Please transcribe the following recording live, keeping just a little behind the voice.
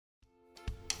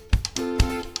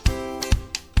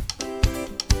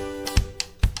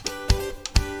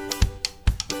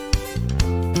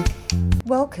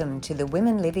Welcome to the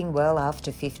Women Living Well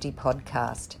After 50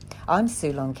 podcast. I'm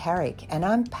Sulon Carrick and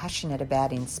I'm passionate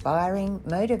about inspiring,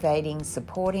 motivating,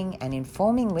 supporting and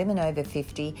informing women over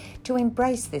 50 to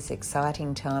embrace this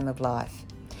exciting time of life.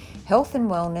 Health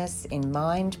and wellness in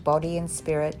mind, body and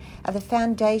spirit are the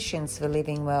foundations for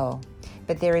living well,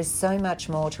 but there is so much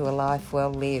more to a life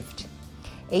well lived.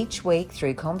 Each week,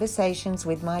 through conversations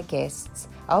with my guests,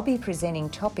 I'll be presenting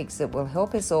topics that will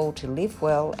help us all to live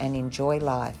well and enjoy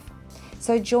life.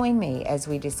 So join me as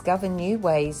we discover new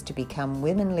ways to become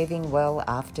women living well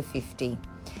after 50.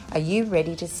 Are you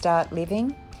ready to start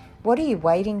living? What are you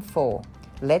waiting for?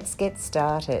 Let's get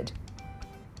started.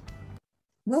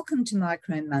 Welcome to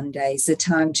Micro Mondays, a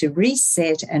time to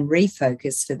reset and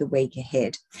refocus for the week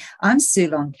ahead. I'm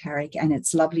Sulon Carrick and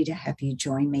it's lovely to have you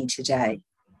join me today.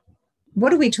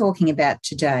 What are we talking about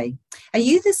today? Are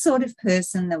you the sort of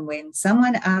person that when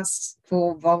someone asks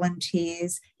for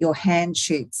volunteers, your hand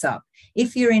shoots up?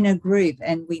 If you're in a group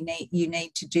and you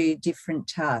need to do different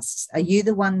tasks, are you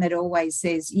the one that always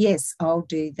says, yes, I'll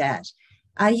do that?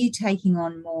 Are you taking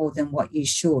on more than what you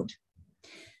should?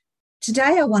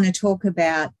 Today, I want to talk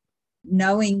about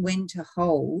knowing when to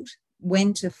hold,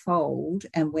 when to fold,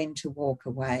 and when to walk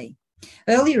away.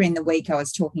 Earlier in the week, I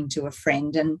was talking to a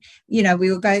friend and,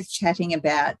 we were both chatting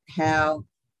about how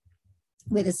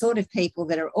we're the sort of people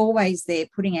that are always there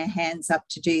putting our hands up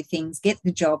to do things, get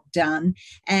the job done.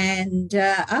 And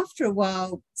after a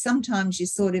while, sometimes you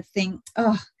sort of think,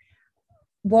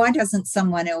 why doesn't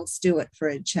someone else do it for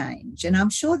a change? And I'm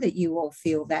sure that you all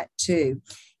feel that too.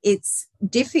 It's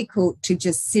difficult to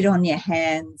just sit on your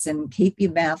hands and keep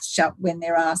your mouth shut when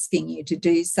they're asking you to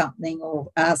do something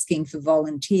or asking for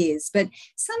volunteers. But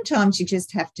sometimes you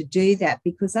just have to do that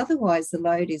because otherwise the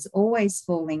load is always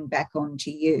falling back onto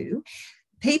you.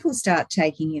 People start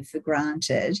taking you for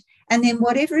granted. And then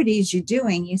whatever it is you're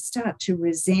doing, you start to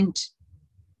resent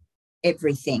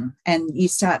everything and you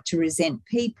start to resent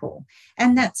people,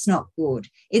 and that's not good.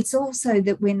 It's also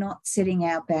that we're not setting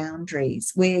our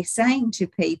boundaries. We're saying to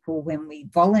people when we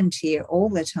volunteer all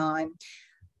the time,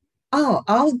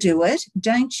 I'll do it,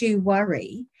 don't you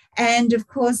worry. And of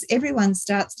course everyone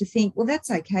starts to think, well, that's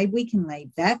okay, we can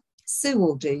leave that, Sue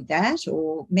will do that,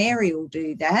 or Mary will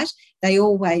do that, they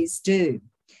always do.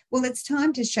 Well, it's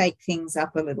time to shake things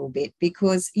up a little bit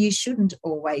because you shouldn't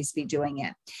always be doing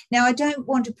it. Now, I don't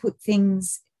want to put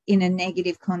things in a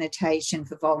negative connotation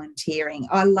for volunteering.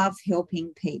 I love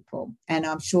helping people, and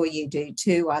I'm sure you do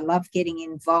too. I love getting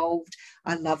involved.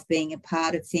 I love being a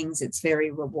part of things. It's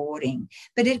very rewarding,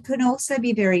 but it can also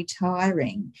be very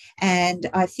tiring. And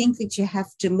I think that you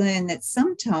have to learn that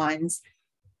sometimes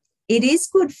it is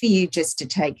good for you just to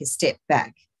take a step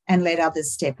back and let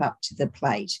others step up to the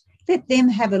plate. Let them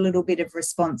have a little bit of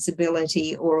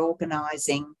responsibility or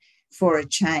organising for a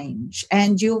change.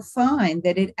 And you'll find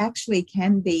that it actually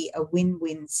can be a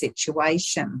win-win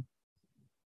situation.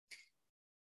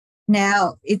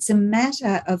 Now, it's a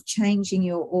matter of changing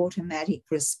your automatic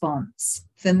response.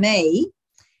 For me,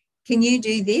 can you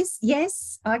do this?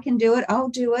 Yes, I can do it. I'll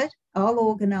do it. I'll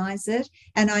organise it.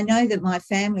 And I know that my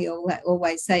family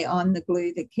always say I'm the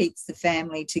glue that keeps the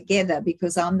family together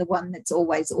because I'm the one that's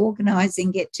always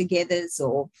organising get-togethers,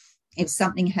 or if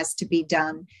something has to be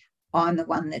done, I'm the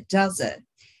one that does it.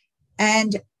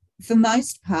 And for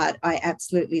most part, I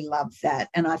absolutely love that.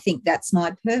 And I think that's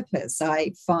my purpose.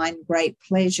 I find great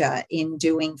pleasure in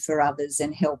doing for others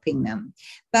and helping them.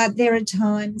 But there are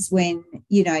times when,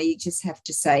 you just have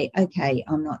to say, okay,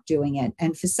 I'm not doing it.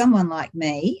 And for someone like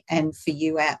me, and for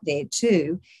you out there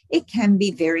too, it can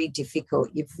be very difficult.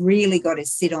 You've really got to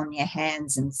sit on your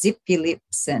hands and zip your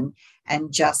lips and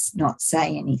just not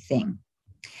say anything.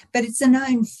 But it's a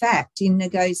known fact in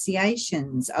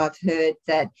negotiations. I've heard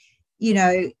that,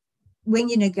 when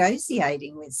you're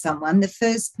negotiating with someone, the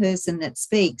first person that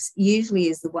speaks usually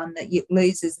is the one that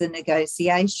loses the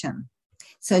negotiation.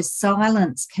 So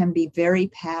silence can be very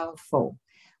powerful,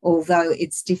 although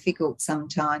it's difficult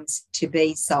sometimes to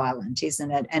be silent,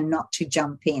 isn't it? And not to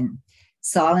jump in.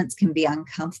 Silence can be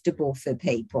uncomfortable for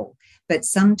people, but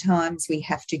sometimes we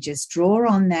have to just draw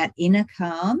on that inner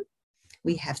calm.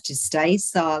 We have to stay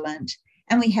silent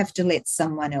and we have to let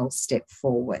someone else step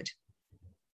forward.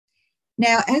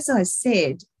 Now, as I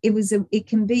said, it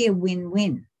can be a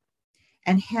win-win.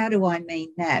 And how do I mean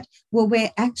that? Well, we're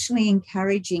actually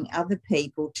encouraging other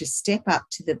people to step up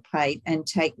to the plate and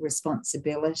take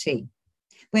responsibility.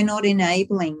 We're not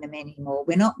enabling them anymore.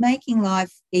 We're not making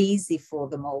life easy for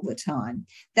them all the time.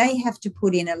 They have to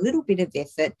put in a little bit of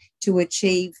effort to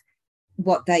achieve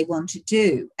what they want to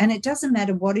do. And it doesn't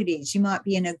matter what it is. You might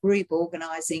be in a group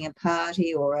organising a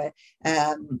party or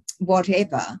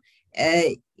whatever.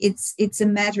 It's a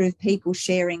matter of people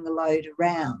sharing the load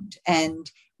around. And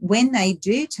when they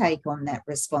do take on that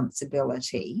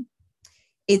responsibility,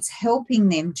 it's helping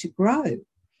them to grow.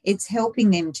 It's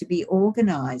helping them to be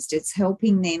organized. It's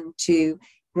helping them to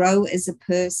grow as a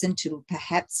person, to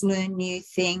perhaps learn new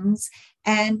things.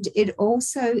 And it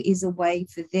also is a way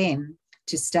for them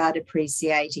to start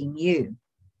appreciating you,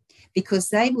 because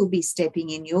they will be stepping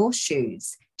in your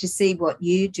shoes to see what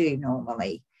you do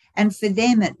normally. And for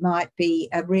them, it might be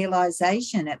a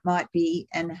realization. It might be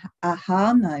an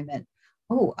aha moment.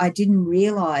 Oh, I didn't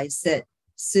realize that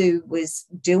Sue was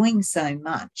doing so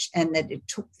much and that it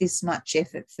took this much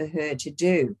effort for her to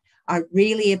do. I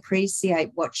really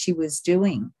appreciate what she was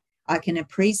doing. I can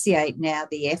appreciate now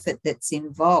the effort that's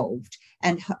involved,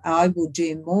 and I will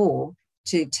do more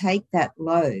to take that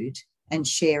load and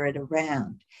share it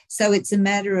around. So it's a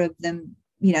matter of them,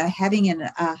 having an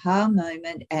aha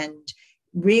moment and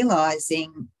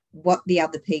realizing what the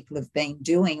other people have been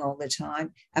doing all the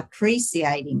time,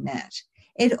 appreciating that.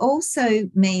 It also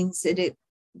means that it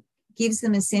gives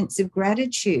them a sense of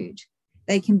gratitude.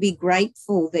 They can be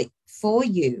grateful for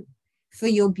you, for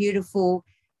your beautiful,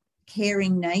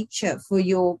 caring nature, for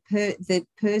the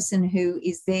person who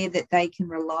is there that they can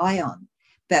rely on.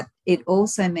 But it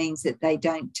also means that they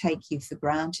don't take you for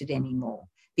granted anymore,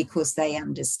 because they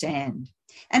understand.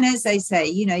 And as they say,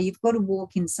 you've got to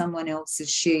walk in someone else's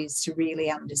shoes to really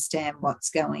understand what's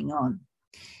going on.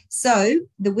 So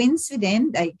the wins for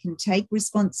them, they can take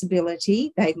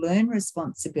responsibility, they learn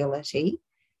responsibility,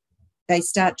 they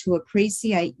start to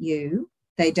appreciate you,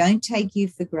 they don't take you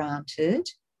for granted,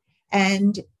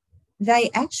 and they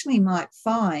actually might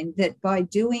find that by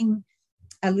doing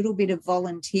a little bit of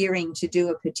volunteering to do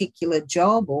a particular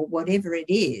job or whatever it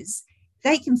is,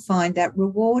 they can find that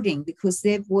rewarding because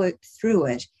they've worked through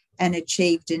it and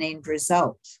achieved an end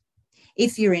result.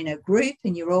 If you're in a group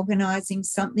and you're organising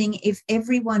something, if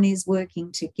everyone is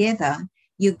working together,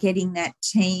 you're getting that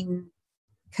team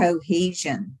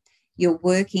cohesion. You're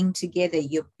working together,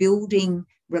 you're building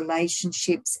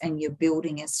relationships, and you're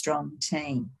building a strong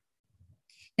team.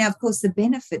 Now, of course, the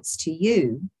benefits to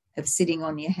you of sitting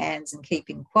on your hands and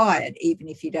keeping quiet, even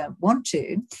if you don't want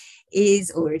to,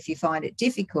 or if you find it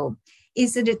difficult,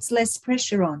 is that it's less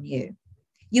pressure on you.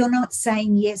 You're not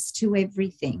saying yes to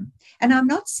everything. And I'm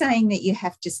not saying that you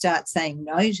have to start saying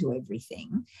no to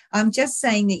everything. I'm just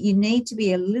saying that you need to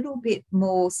be a little bit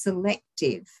more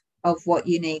selective of what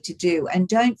you need to do, and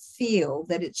don't feel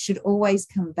that it should always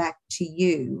come back to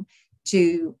you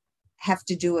to have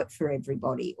to do it for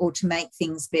everybody or to make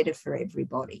things better for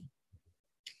everybody.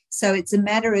 So it's a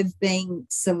matter of being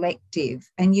selective,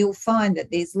 and you'll find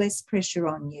that there's less pressure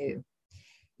on you.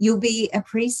 You'll be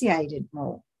appreciated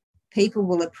more. People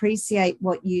will appreciate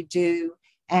what you do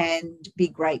and be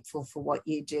grateful for what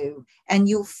you do, and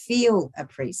you'll feel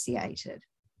appreciated.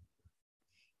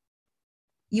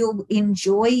 You'll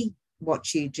enjoy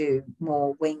what you do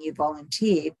more when you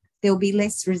volunteer. There'll be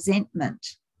less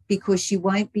resentment because you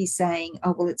won't be saying,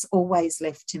 oh, well, it's always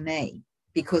left to me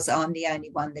because I'm the only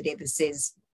one that ever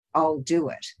says I'll do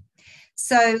it.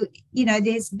 So,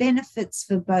 there's benefits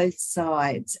for both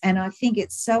sides. And I think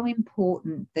it's so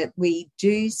important that we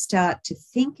do start to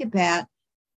think about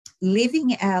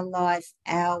living our life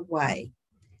our way,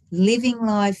 living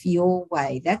life your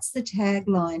way. That's the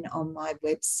tagline on my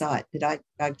website that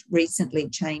I recently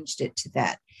changed it to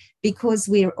that, because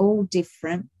we're all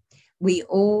different. We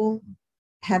all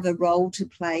have a role to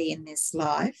play in this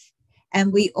life.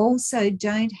 And we also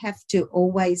don't have to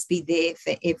always be there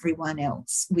for everyone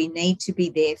else. We need to be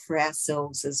there for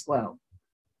ourselves as well.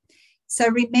 So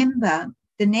remember,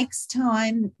 the next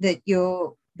time that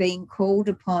you're being called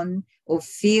upon or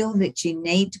feel that you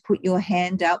need to put your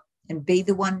hand up and be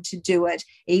the one to do it,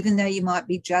 even though you might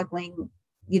be juggling,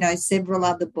 several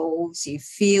other balls, you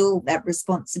feel that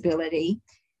responsibility,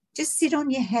 just sit on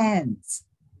your hands.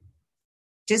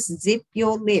 Just zip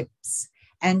your lips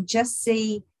and just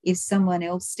see if someone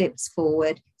else steps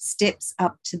forward, steps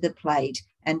up to the plate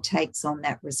and takes on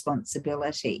that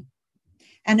responsibility.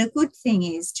 And a good thing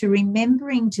is to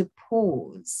remembering to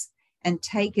pause and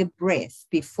take a breath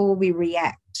before we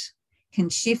react can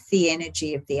shift the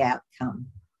energy of the outcome.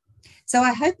 So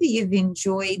I hope that you've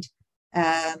enjoyed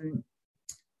the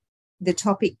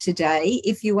topic today.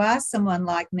 If you are someone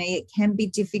like me, it can be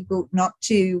difficult not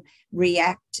to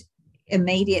react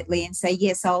immediately and say,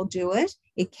 yes, I'll do it.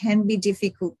 It can be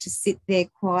difficult to sit there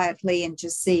quietly and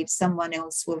just see if someone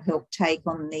else will help take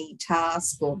on the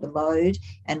task or the load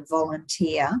and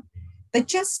volunteer. But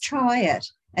just try it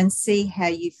and see how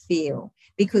you feel,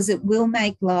 because it will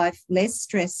make life less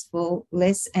stressful,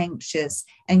 less anxious,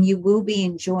 and you will be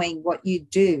enjoying what you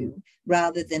do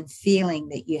rather than feeling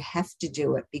that you have to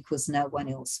do it because no one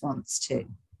else wants to.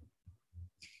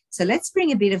 So let's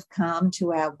bring a bit of calm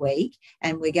to our week,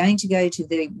 and we're going to go to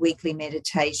the weekly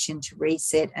meditation to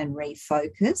reset and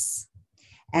refocus.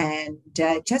 And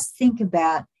just think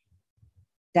about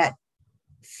that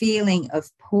feeling of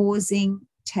pausing,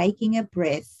 taking a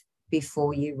breath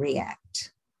before you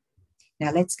react.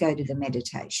 Now let's go to the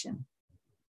meditation.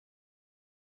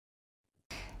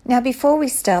 Now, before we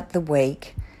start the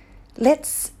week,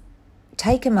 let's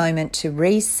take a moment to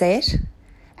reset,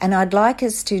 and I'd like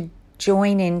us to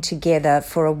join in together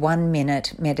for a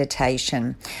 1-minute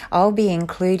meditation. I'll be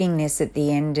including this at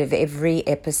the end of every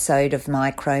episode of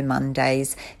Micro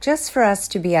Mondays, just for us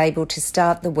to be able to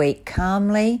start the week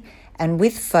calmly and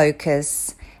with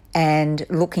focus and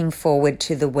looking forward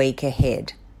to the week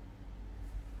ahead.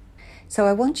 So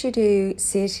I want you to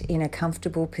sit in a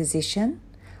comfortable position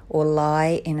or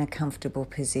lie in a comfortable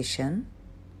position.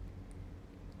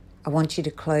 I want you to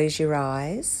close your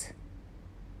eyes.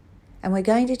 And we're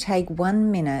going to take 1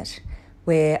 minute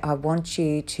where I want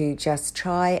you to just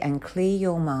try and clear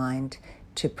your mind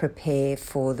to prepare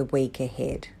for the week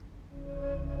ahead.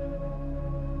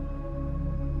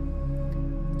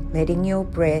 Letting your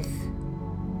breath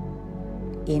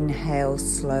inhale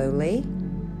slowly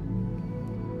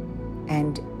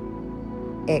and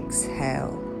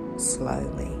exhale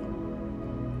slowly.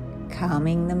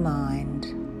 Calming the mind,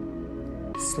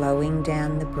 slowing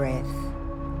down the breath,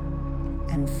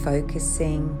 and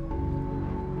focusing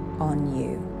on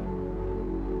you.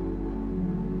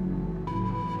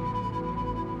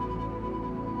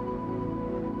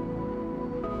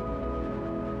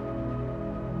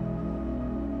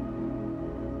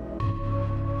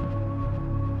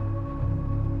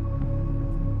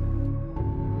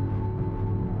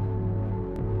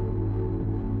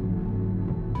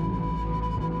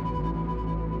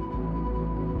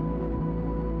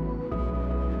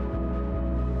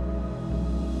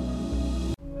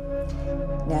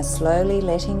 Now slowly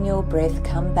letting your breath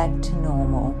come back to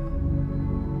normal.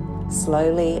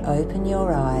 Slowly open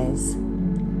your eyes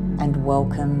and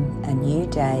welcome a new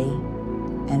day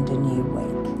and a new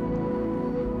week.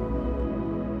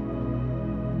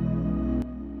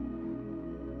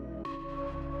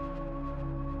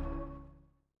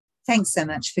 Thanks so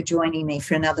much for joining me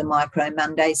for another Micro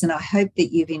Mondays, and I hope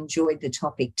that you've enjoyed the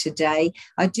topic today.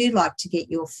 I do like to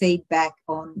get your feedback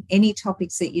on any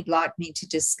topics that you'd like me to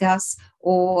discuss,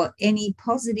 or any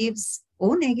positives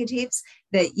or negatives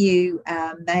that you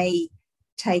may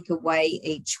take away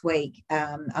each week.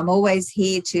 I'm always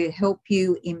here to help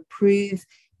you improve,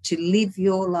 to live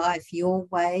your life your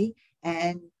way,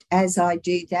 and as I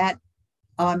do that,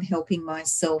 I'm helping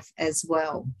myself as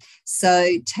well.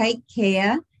 So take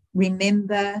care.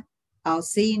 Remember, I'll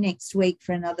see you next week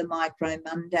for another Micro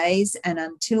Mondays. And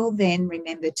until then,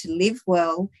 remember to live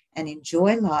well and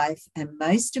enjoy life. And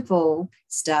most of all,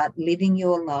 start living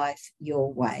your life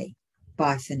your way.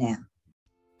 Bye for now.